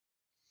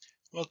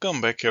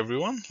Welcome back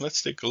everyone.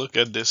 Let's take a look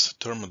at this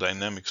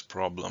thermodynamics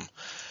problem.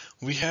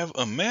 We have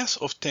a mass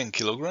of 10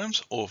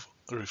 kilograms of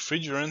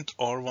refrigerant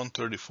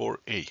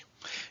R-134a.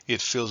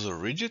 It fills a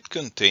rigid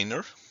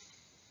container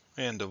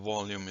and the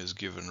volume is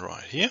given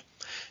right here.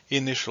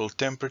 Initial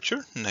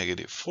temperature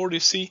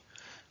 -40°C.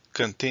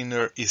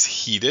 Container is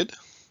heated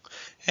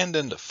and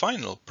then the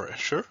final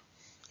pressure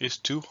is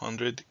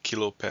 200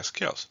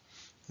 kilopascals.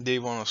 They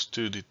want us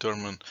to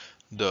determine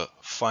the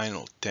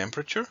final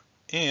temperature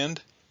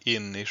and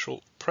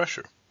initial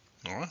pressure.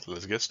 All right,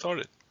 let's get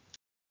started.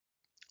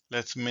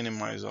 Let's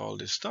minimize all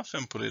this stuff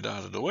and put it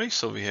out of the way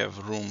so we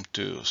have room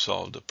to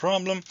solve the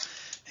problem.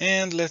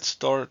 And let's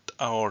start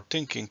our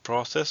thinking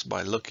process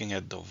by looking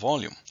at the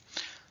volume.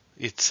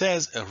 It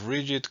says a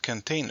rigid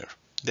container.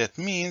 That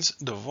means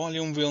the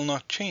volume will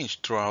not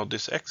change throughout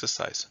this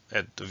exercise.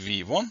 At the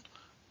V1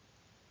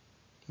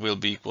 will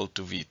be equal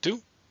to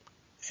V2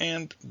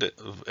 and the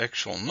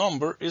actual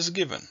number is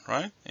given,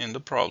 right, in the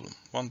problem,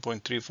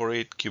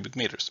 1.348 cubic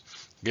meters.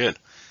 Good.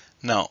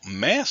 Now,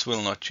 mass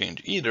will not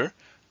change either.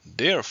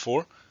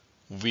 Therefore,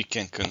 we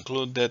can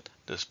conclude that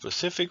the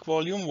specific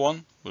volume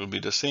 1 will be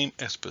the same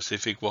as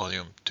specific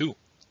volume 2.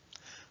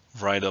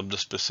 Write up the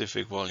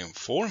specific volume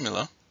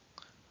formula,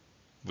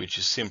 which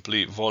is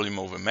simply volume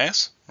over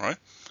mass, right?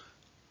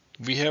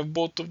 We have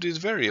both of these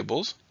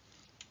variables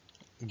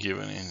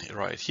given in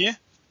right here.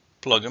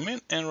 Plug them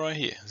in and right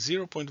here,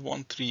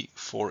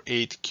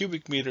 0.1348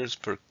 cubic meters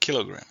per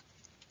kilogram.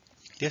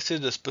 This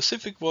is the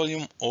specific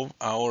volume of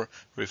our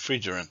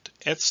refrigerant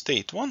at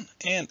state 1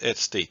 and at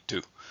state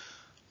 2.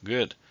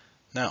 Good.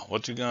 Now,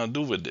 what we're going to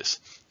do with this?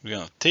 We're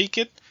going to take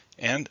it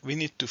and we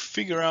need to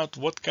figure out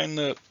what kind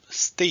of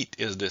state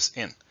is this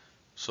in.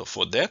 So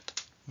for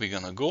that, we're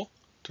going to go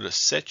to the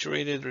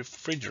saturated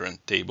refrigerant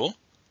table,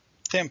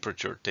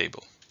 temperature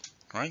table.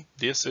 Right?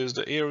 This is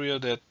the area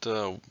that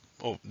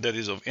that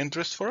is of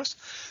interest for us.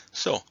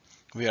 So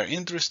we are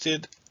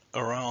interested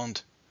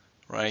around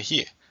right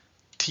here.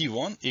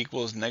 T1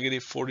 equals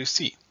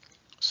 -40°C.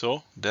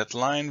 So that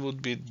line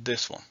would be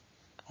this one.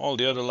 All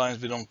the other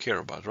lines we don't care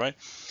about, right?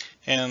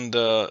 And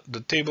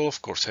the table,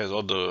 of course, has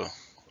other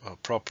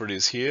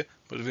properties here,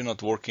 but we're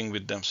not working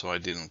with them, so I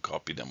didn't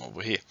copy them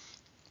over here.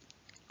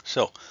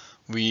 So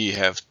we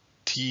have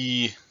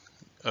T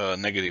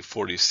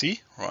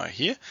 -40°C right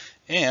here,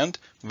 and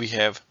we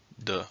have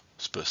the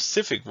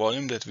specific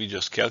volume that we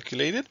just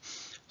calculated.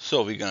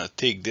 So we're going to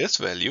take this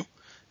value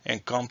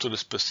and come to the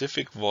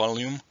specific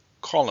volume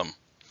column.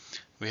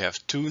 We have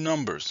two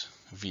numbers,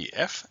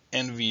 VF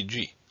and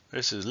VG.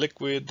 This is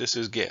liquid, this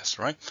is gas,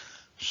 right?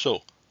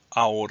 So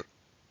our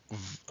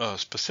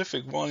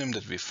specific volume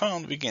that we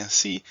found, we can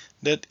see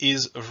that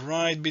is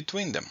right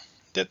between them.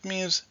 That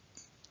means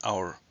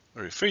our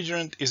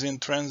refrigerant is in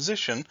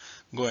transition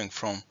going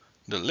from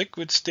the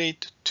liquid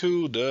state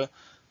to the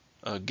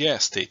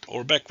gas state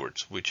or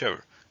backwards,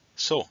 whichever.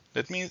 So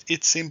that means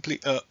it's simply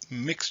a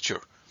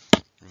mixture.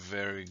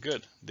 Very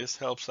good. This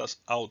helps us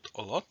out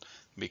a lot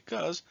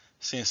because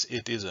since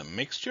it is a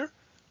mixture,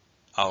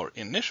 our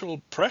initial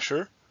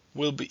pressure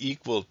will be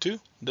equal to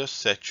the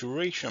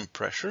saturation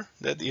pressure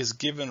that is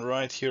given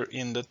right here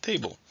in the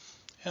table.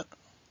 And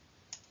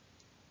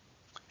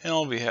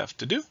all we have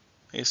to do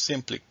is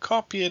simply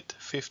copy it,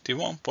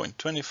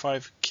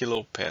 51.25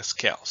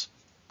 kilopascals.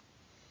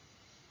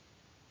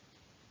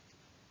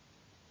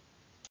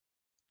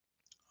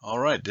 All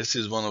right, this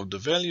is one of the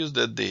values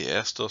that they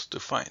asked us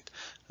to find,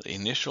 the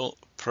initial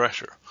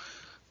pressure.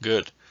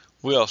 Good.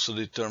 We also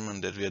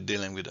determined that we are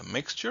dealing with a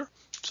mixture.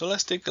 So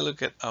let's take a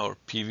look at our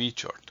PV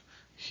chart.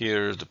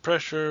 Here's the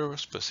pressure,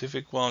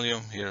 specific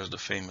volume, here's the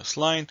famous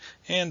line,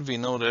 and we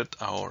know that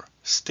our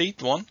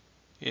state 1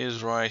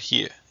 is right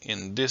here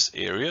in this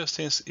area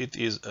since it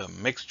is a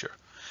mixture.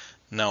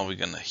 Now we're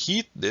going to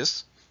heat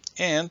this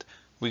and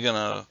we're going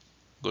to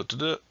go to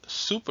the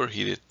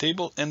superheated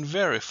table and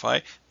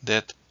verify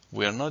that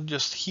we're not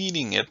just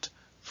heating it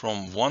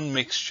from one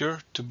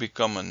mixture to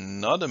become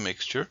another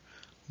mixture,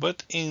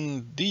 but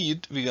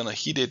indeed we're going to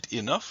heat it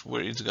enough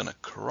where it's going to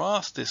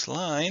cross this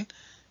line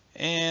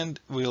and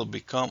will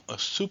become a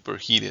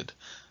superheated.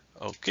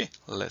 Okay,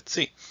 let's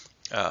see.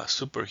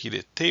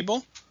 Superheated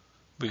table.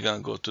 We're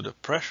going to go to the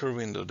pressure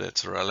window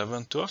that's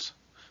relevant to us.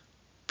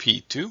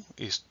 P2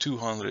 is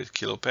 200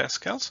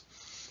 kilopascals.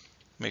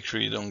 Make sure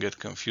you don't get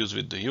confused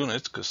with the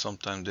units because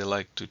sometimes they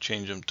like to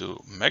change them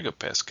to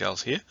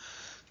megapascals here.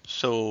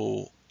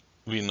 So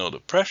we know the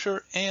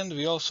pressure and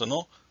we also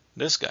know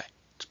this guy,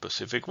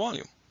 specific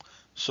volume.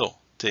 So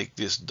take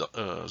this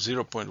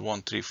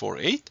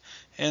 0.1348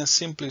 and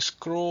simply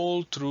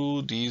scroll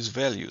through these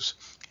values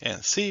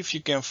and see if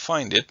you can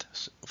find it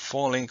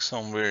falling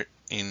somewhere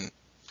in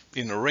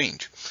a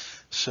range.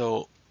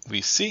 So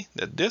we see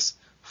that this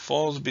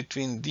falls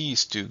between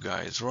these two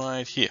guys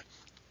right here.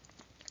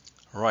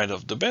 Right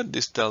off the bat,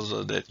 this tells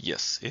us that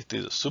yes, it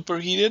is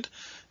superheated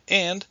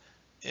and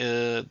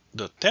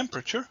the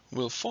temperature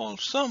will fall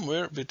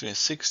somewhere between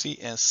 60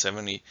 and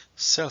 70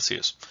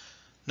 Celsius.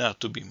 Now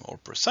to be more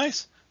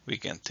precise, we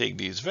can take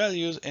these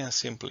values and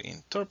simply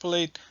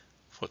interpolate.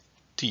 For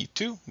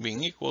T2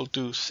 being equal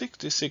to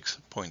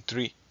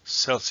 66.3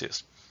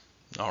 Celsius.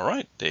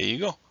 Alright, there you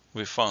go.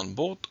 We found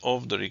both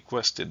of the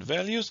requested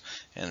values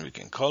and we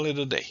can call it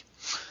a day.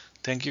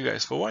 Thank you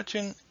guys for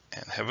watching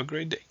and have a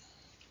great day.